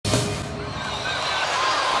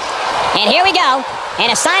And here we go.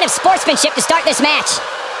 And a sign of sportsmanship to start this match.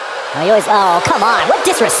 Oh, come on. What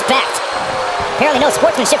disrespect. Apparently no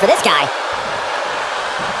sportsmanship for this guy.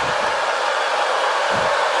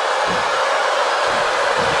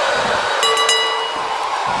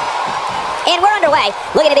 And we're underway.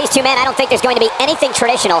 Looking at these two men, I don't think there's going to be anything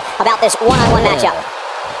traditional about this one-on-one matchup.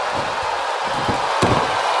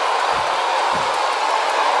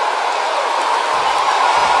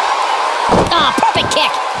 Oh, perfect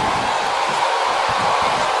kick.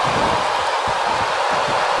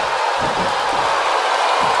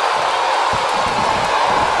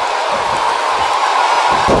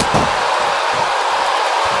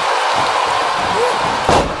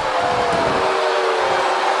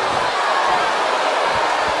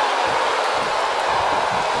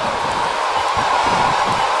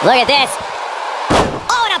 Look at this.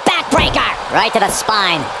 Oh, and a backbreaker. Right to the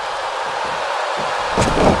spine.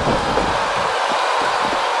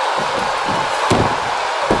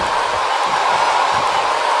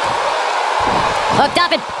 Hooked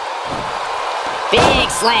up and big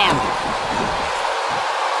slam.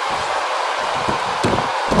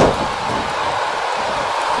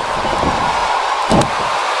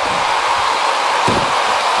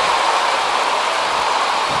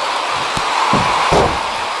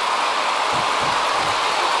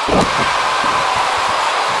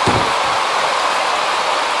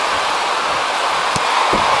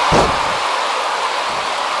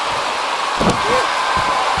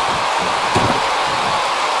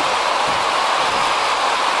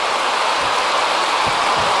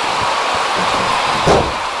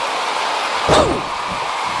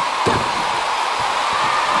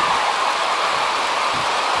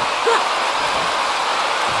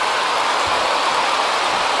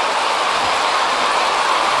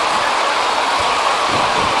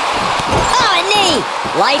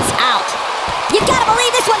 Lights out. You gotta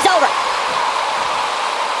believe this one's over.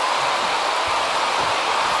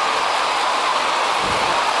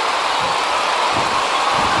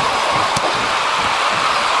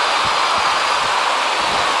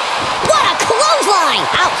 What a clothesline!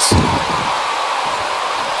 Ouch.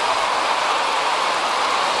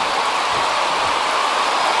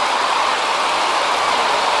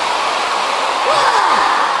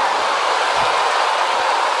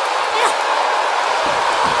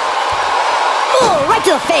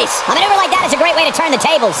 To the face. A maneuver like that is a great way to turn the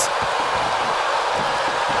tables.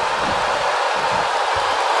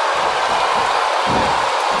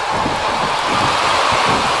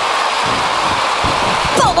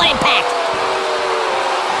 Boom, what impact.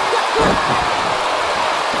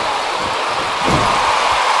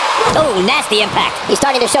 Oh, nasty impact. He's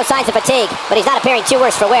starting to show signs of fatigue, but he's not appearing too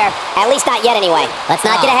worse for wear. At least not yet anyway. Let's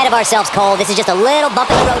not get ahead of ourselves, Cole. This is just a little bump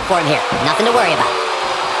in the road for him here. Nothing to worry about.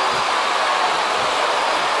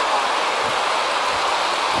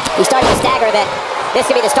 He's starting to stagger a bit. This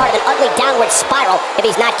could be the start of an ugly downward spiral if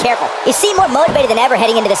he's not careful. He seemed more motivated than ever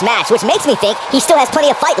heading into this match, which makes me think he still has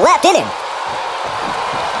plenty of fight left in him.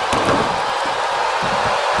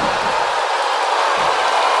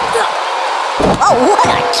 Oh, what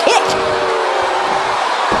a kick!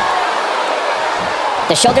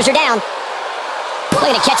 The shoulders are down.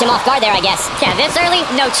 Looking to catch him off guard there, I guess. Yeah, this early,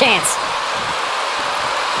 no chance.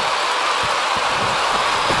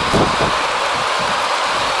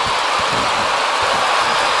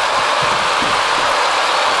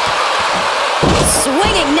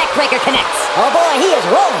 Swinging neckbreaker connects. Oh boy, he is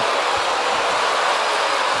rolling.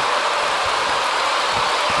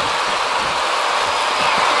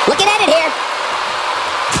 Looking at it here.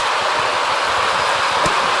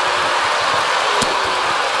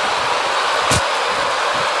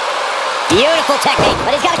 Beautiful technique,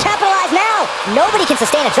 but he's got to capitalize now. Nobody can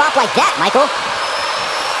sustain a drop like that, Michael.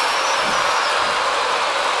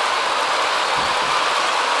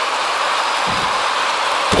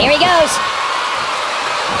 Here he goes.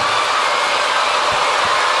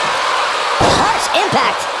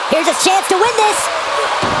 Impact. Here's his chance to win this.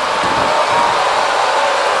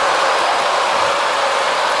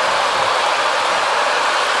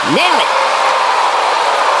 Nail it.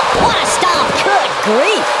 What a stomp. Good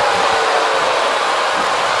grief.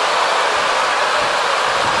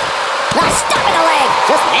 A stop in the leg.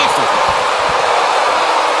 Just nasty.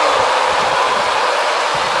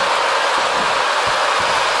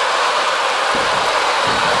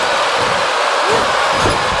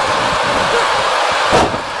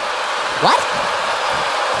 What?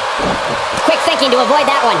 Quick thinking to avoid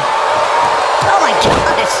that one. Oh my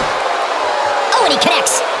gosh. Oh, and he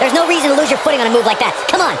connects. There's no reason to lose your footing on a move like that.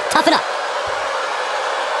 Come on, toughen up.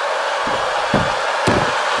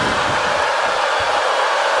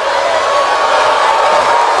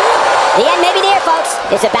 The end may be near, folks.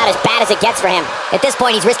 It's about as bad as it gets for him. At this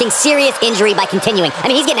point, he's risking serious injury by continuing. I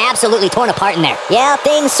mean, he's getting absolutely torn apart in there. Yeah,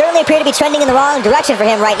 things certainly appear to be trending in the wrong direction for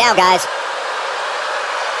him right now, guys.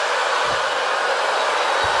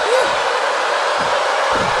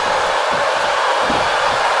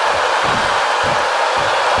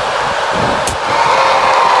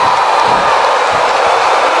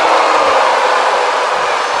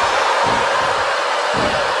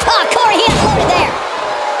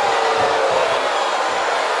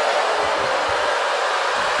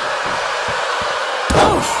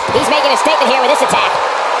 He's making a statement here with this attack.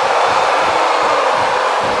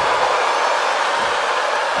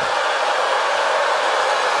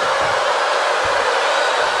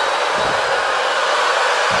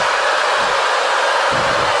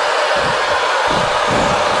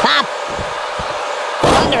 Pop.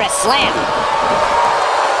 Thunderous slam.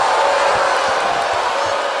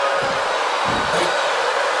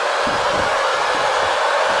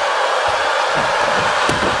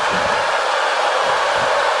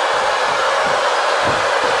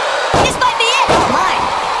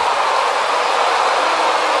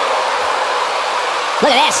 Look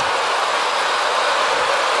at this.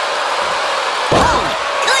 Oh, my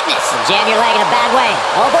goodness. Jam your leg in a bad way.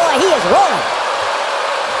 Oh, boy, he is rolling.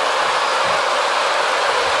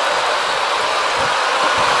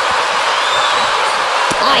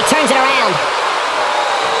 Oh, he turns it around.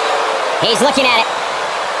 He's looking at it.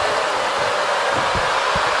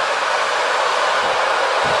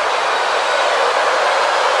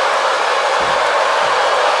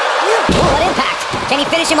 Ooh, what impact. Can he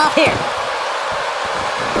finish him off here?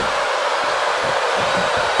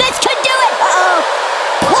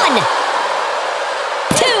 One,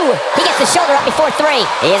 two. He gets the shoulder up before three.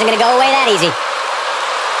 He isn't going to go away that easy.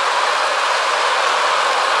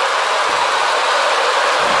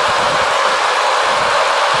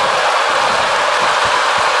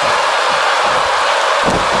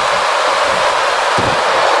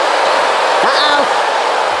 Uh-oh.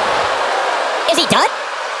 Is he done?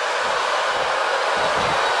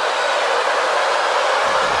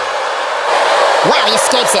 Wow, he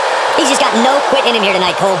escapes it. He's just got no quit in him here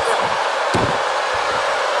tonight, Cole.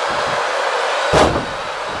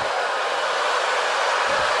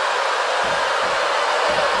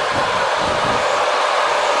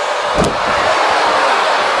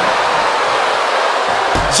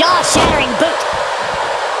 Jaw-shattering boot.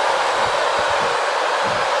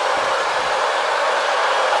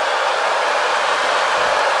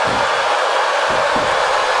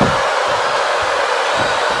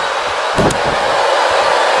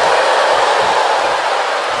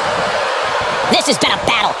 This has been a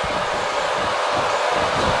battle.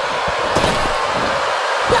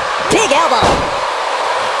 Big elbow.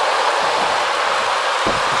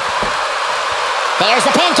 There's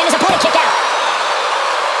the pin. Can his opponent kick out?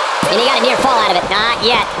 And he got a near fall out of it. Not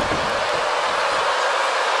yet.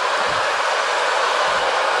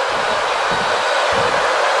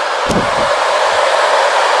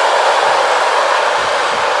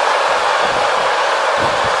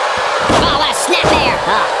 Oh, what a snap there.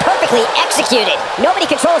 Perfectly executed. Nobody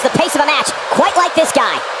controls the pace of a match quite like this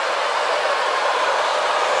guy.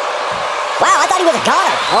 Wow, I thought he was a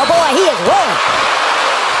goner. Oh boy, he is rolling.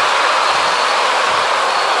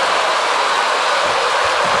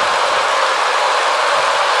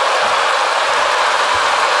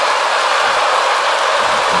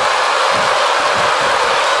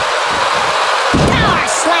 Power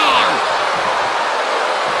slam.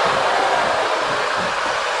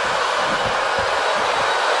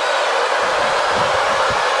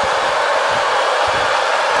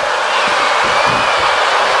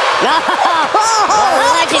 Oh,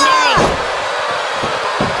 legendary.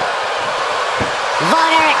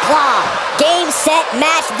 Von Erich Claw. Game, set,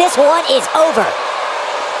 match. This one is over.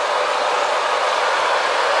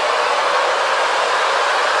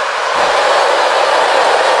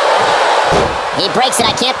 He breaks it.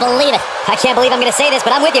 I can't believe it. I can't believe I'm going to say this,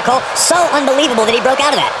 but I'm with you, Cole. So unbelievable that he broke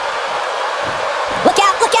out of that. Look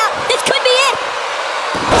out, look out. This could be it.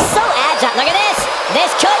 So agile. Look at this.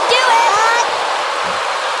 This could do it.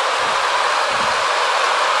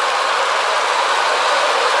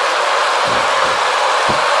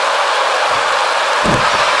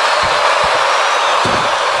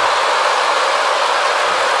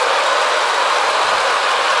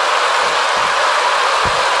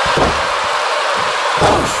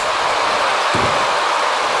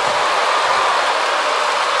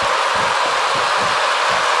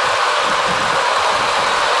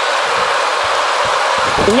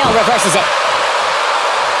 No, reverses it.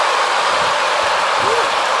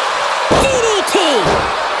 DDT.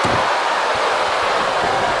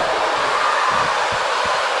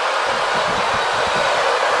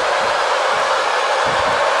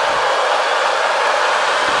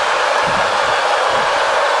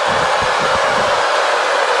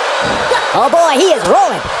 Oh boy, he is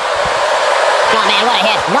rolling. Oh man, what a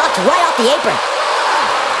hit. Knocked right off the apron.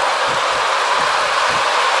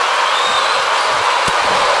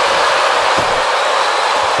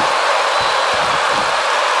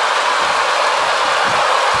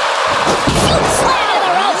 Slam into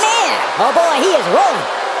the ropes. Man, oh boy, he is rolling.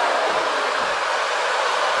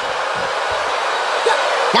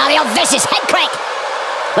 Now the old vicious head crank.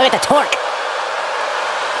 Look at the torque.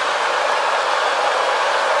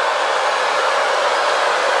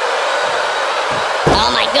 Oh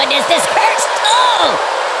my goodness, this hurts! Oh!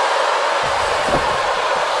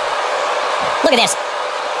 Look at this.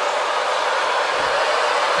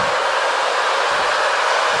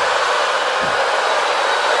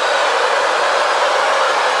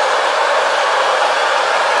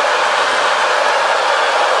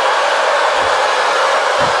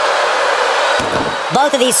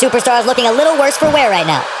 Both of these superstars looking a little worse for wear right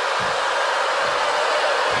now.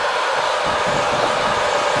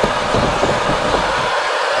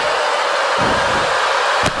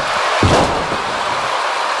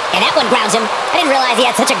 And that one grounds him. I didn't realize he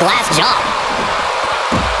had such a glass jaw.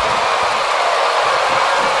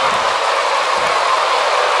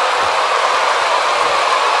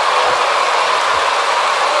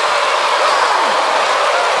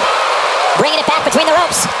 Bringing it back between the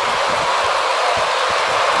ropes.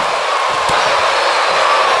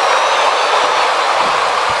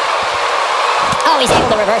 Oh, he's able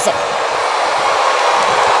to reverse it.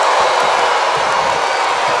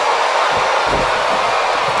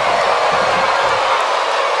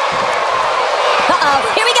 Uh-oh,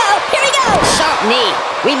 here we go, here we go! Sharp knee.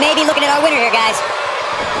 We may be looking at our winner here, guys.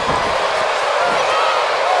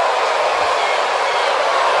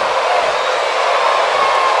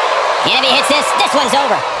 And if he hits this one's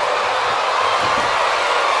over.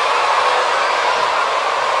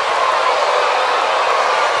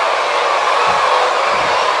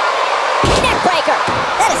 Neckbreaker!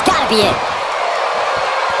 That has got to be it.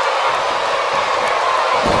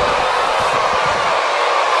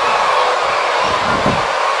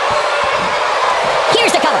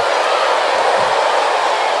 Here's the cover.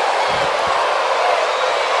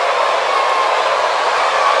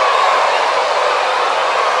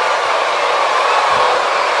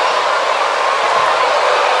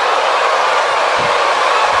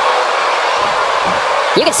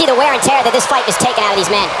 You can see the wear and tear that this fight is taking out of these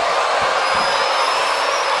men.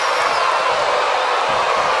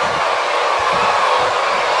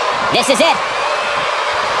 This is it.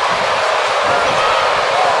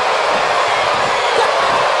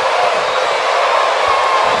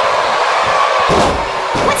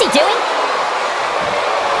 What's he doing?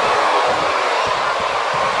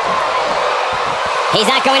 He's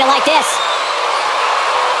not going to like this.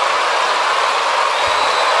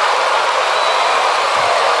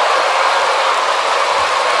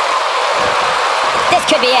 This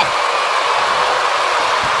could be it.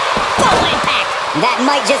 Full impact. That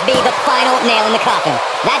might just be the final nail in the coffin.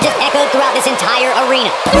 That just echoed throughout this entire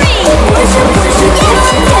arena. 3! Let's look back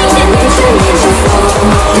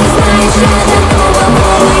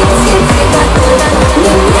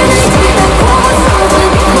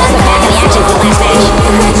at the action from the last match.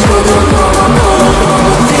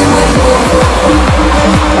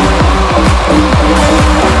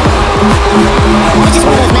 It's just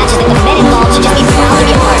one of those matches that the men involved should just be proud to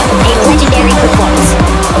be a part of. A legendary performance.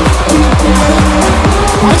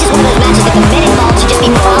 That was just one of those matches that the men involved should just be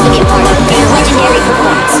proud to be a part of. A legendary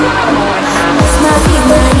performance. That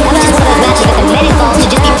was just one of those matches that the men involved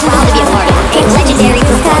should just be proud to be a part of. A legendary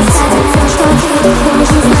performance.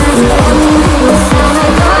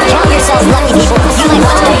 Count yourselves lucky, people. You might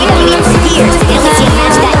watch WWE for years and only see a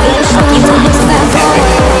match that good a few times.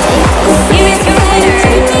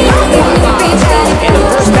 And the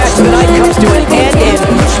first match of the night comes to an end in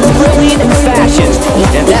thrilling fashion.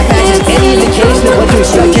 If that match is any indication of what to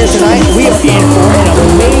expect here tonight, we are in for